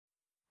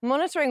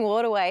Monitoring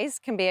waterways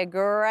can be a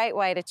great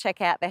way to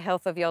check out the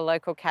health of your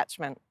local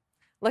catchment.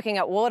 Looking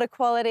at water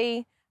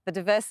quality, the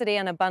diversity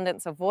and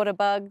abundance of water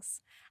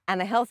bugs,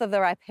 and the health of the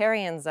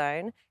riparian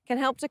zone can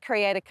help to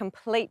create a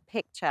complete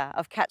picture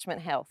of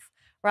catchment health,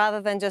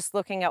 rather than just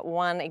looking at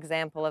one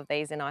example of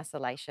these in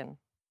isolation.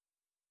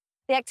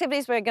 The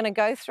activities we're going to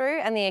go through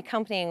and the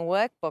accompanying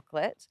work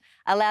booklet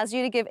allows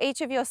you to give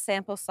each of your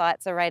sample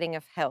sites a rating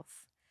of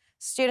health.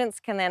 Students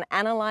can then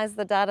analyse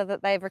the data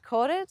that they've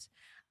recorded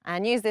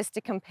and use this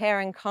to compare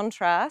and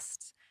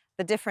contrast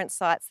the different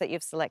sites that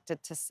you've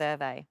selected to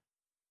survey.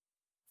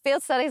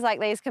 Field studies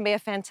like these can be a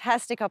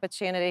fantastic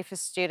opportunity for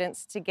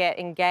students to get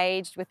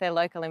engaged with their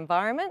local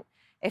environment.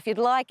 If you'd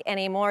like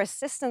any more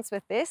assistance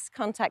with this,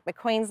 contact the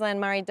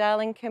Queensland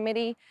Murray-Darling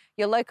Committee,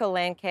 your local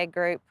land care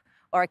group,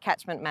 or a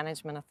catchment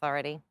management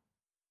authority.